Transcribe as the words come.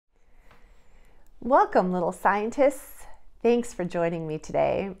Welcome, little scientists. Thanks for joining me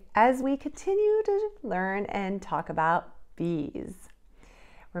today as we continue to learn and talk about bees.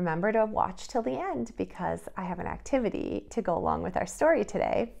 Remember to watch till the end because I have an activity to go along with our story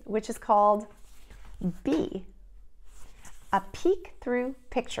today, which is called Bee, a Peek Through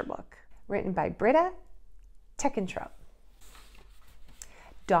Picture Book, written by Britta Teckentrup.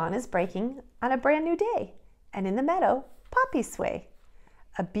 Dawn is breaking on a brand new day, and in the meadow, poppies sway.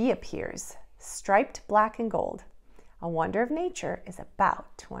 A bee appears, striped black and gold. A wonder of nature is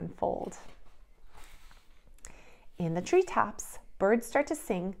about to unfold. In the treetops, birds start to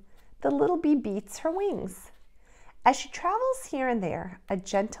sing. The little bee beats her wings. As she travels here and there, a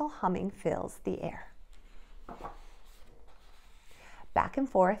gentle humming fills the air. Back and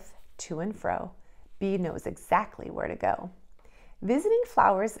forth, to and fro, bee knows exactly where to go. Visiting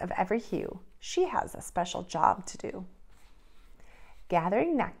flowers of every hue, she has a special job to do.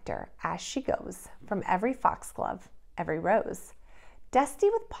 Gathering nectar as she goes from every foxglove, every rose. Dusty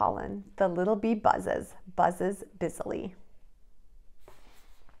with pollen, the little bee buzzes busily.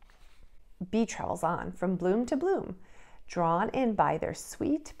 Bee travels on from bloom to bloom, drawn in by their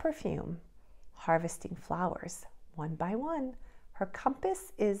sweet perfume. Harvesting flowers, one by one, her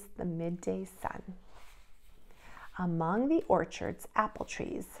compass is the midday sun. Among the orchard's apple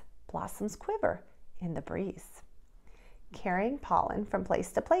trees, blossoms quiver in the breeze. Carrying pollen from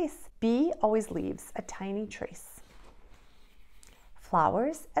place to place, bee always leaves a tiny trace.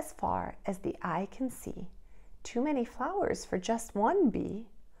 Flowers as far as the eye can see, too many flowers for just one bee.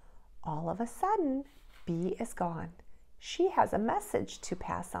 All of a sudden, bee is gone. She has a message to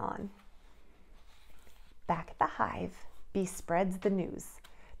pass on. Back at the hive, bee spreads the news.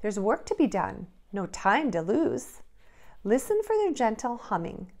 There's work to be done, no time to lose. Listen for their gentle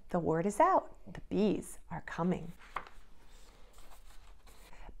humming. The word is out, the bees are coming.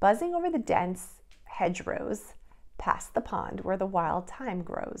 Buzzing over the dense hedgerows, past the pond where the wild thyme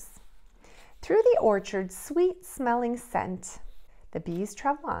grows. Through the orchard's sweet-smelling scent, the bees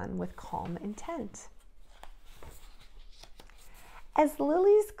travel on with calm intent. As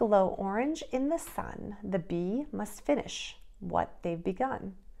lilies glow orange in the sun, the bee must finish what they've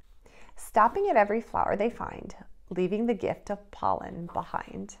begun. Stopping at every flower they find, leaving the gift of pollen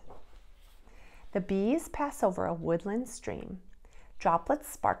behind. The bees pass over a woodland stream.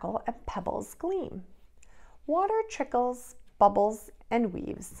 Droplets sparkle and pebbles gleam. Water trickles, bubbles, and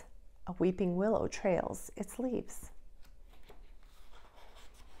weaves. A weeping willow trails its leaves.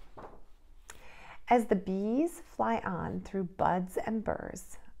 As the bees fly on through buds and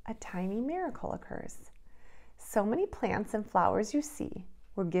burrs, a tiny miracle occurs. So many plants and flowers you see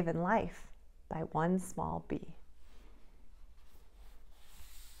were given life by one small bee.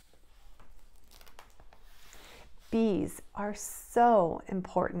 Bees are so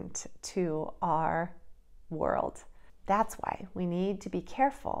important to our world. That's why we need to be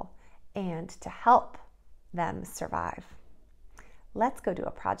careful and to help them survive. Let's go do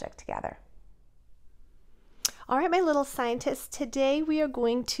a project together. All right, my little scientists, today we are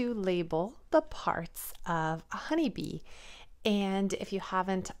going to label the parts of a honeybee. And if you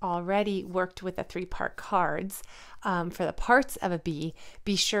haven't already worked with the 3-part cards for the parts of a bee,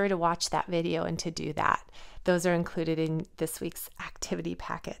 be sure to watch that video and to do that. Those are included in this week's activity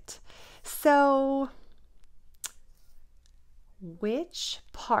packet. So, which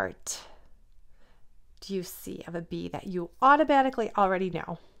part do you see of a bee that you automatically already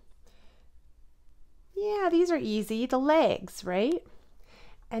know? Yeah, these are easy. The legs, right?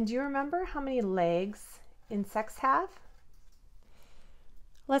 And do you remember how many legs insects have?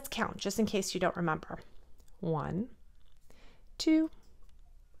 Let's count just in case you don't remember. 1, 2,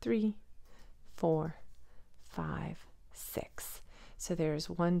 3, 4, 5, 6. So there's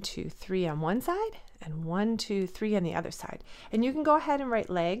 1, 2, 3 on one side and 1, 2, 3 on the other side. And you can go ahead and write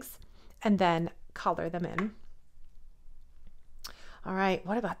legs and then color them in. All right,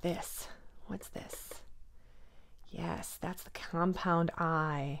 what about this? What's this? Yes, that's the compound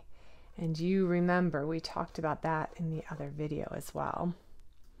eye. And you remember we talked about that in the other video as well.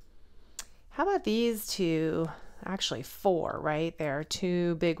 How about these two? Actually 4, right? There are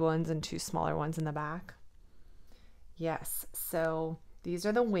 2 big ones and 2 smaller ones in the back. Yes, so these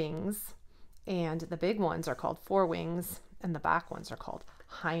are the wings, and the big ones are called forewings, and the back ones are called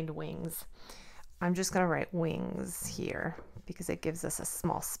hind wings. I'm just going to write wings here because it gives us a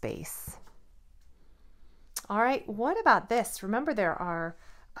small space. All right, what about this? Remember there are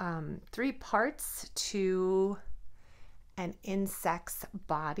 3 parts to an insect's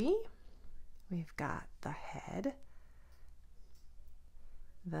body. We've got the head,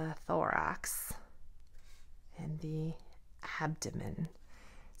 the thorax, and the abdomen.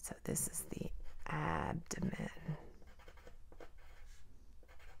 So this is the abdomen.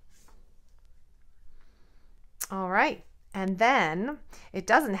 All right. And then it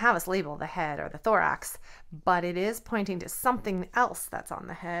doesn't have us label the head or the thorax, but it is pointing to something else that's on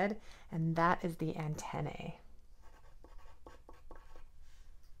the head, and that is the antennae.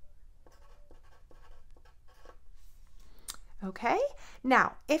 Okay,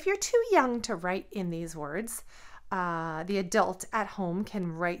 now if you're too young to write in these words, the adult at home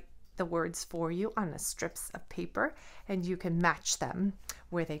can write the words for you on the strips of paper, and you can match them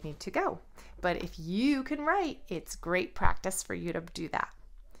where they need to go. But if you can write, it's great practice for you to do that.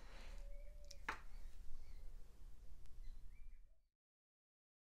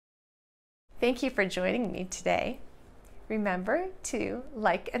 Thank you for joining me today. Remember to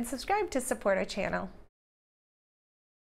like and subscribe to support our channel.